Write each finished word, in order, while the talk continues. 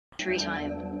Tree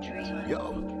time.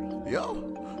 Yo.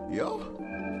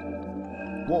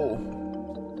 Whoa.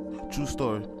 True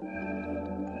story.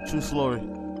 True story.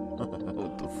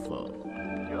 What the fuck?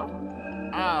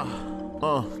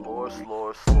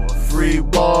 Slore. Free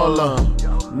baller,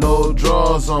 no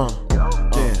draws on.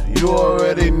 Damn, you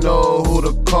already know who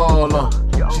to call on.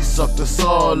 She sucked us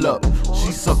all up,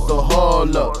 she sucked the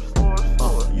hall up.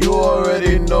 You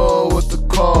already know what to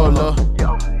call her.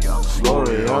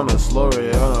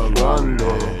 Sloriana,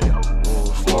 Grande.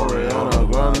 Sloriana,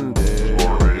 Grande.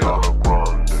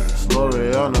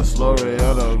 Sloriana,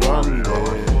 Grande.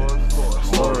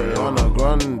 Sloriana,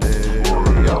 Grande.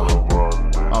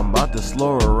 I'm about to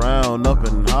slow around up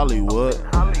in Hollywood.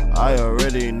 I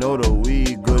already know the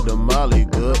weed good, the Molly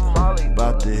good.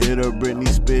 About to hit her Britney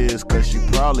Spears, cause she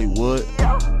probably would.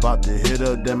 About to hit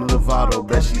her Demi Lovato,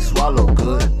 bet she swallow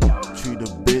good. Treat a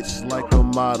bitch like a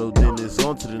model, then it's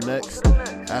on to the next.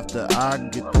 After I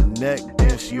get the neck,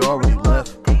 then she already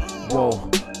left. Whoa,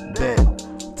 bet.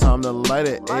 Time to light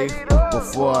it, eighth.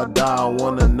 Before I die, I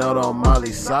wanna nut on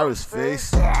Miley Cyrus'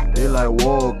 face. They like,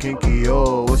 whoa, kinky,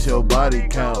 yo, what's your body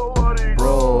count?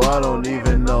 Bro, I don't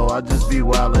even know, I just be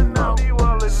wildin' out.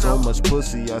 So much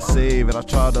pussy I save and I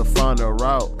try to find a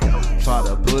route. Try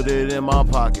to put it in my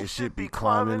pocket, shit be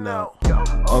climbing out.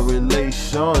 A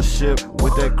relationship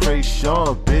with that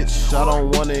Creation, bitch. I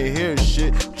don't wanna hear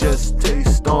shit, just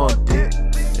taste on dick.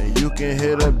 And you can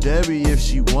hit up Debbie if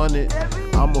she want it.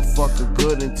 I'ma fuck her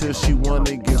good until she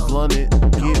wanna get blunted.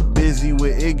 Get busy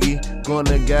with Iggy,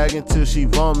 gonna gag until she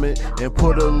vomit. And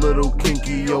put a little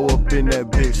kinky yo up in that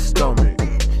bitch stomach.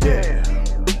 Yeah.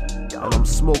 And I'm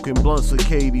smoking blunts with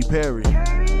Katy Perry.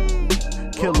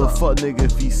 Kill a fuck nigga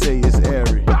if he say it's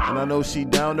airy. And I know she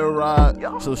down to ride,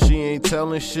 so she ain't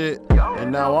telling shit.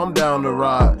 And now I'm down to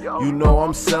ride, you know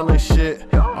I'm selling shit.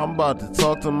 I'm about to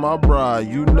talk to my bride,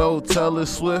 you know Taylor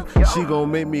Swift. She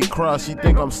gon' make me cry, she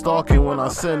think I'm stalking when I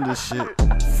send this shit.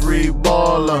 Free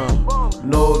baller,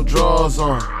 no draws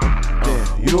on.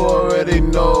 Damn, you already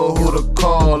know who to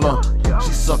call on.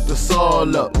 She sucked us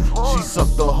all up, she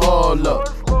sucked the hall up.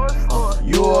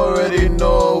 You already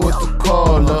know what to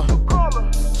call her.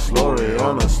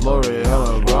 Sloriana,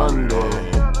 Grande.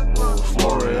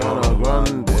 Sloriana,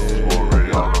 Grande.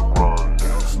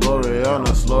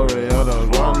 Sloriana,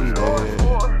 Grande.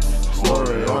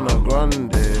 Sloriana,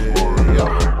 Grande.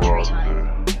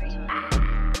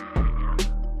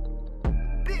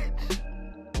 Bitch,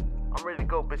 I'm ready to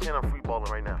go, bitch, and I'm free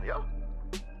balling right now, yo.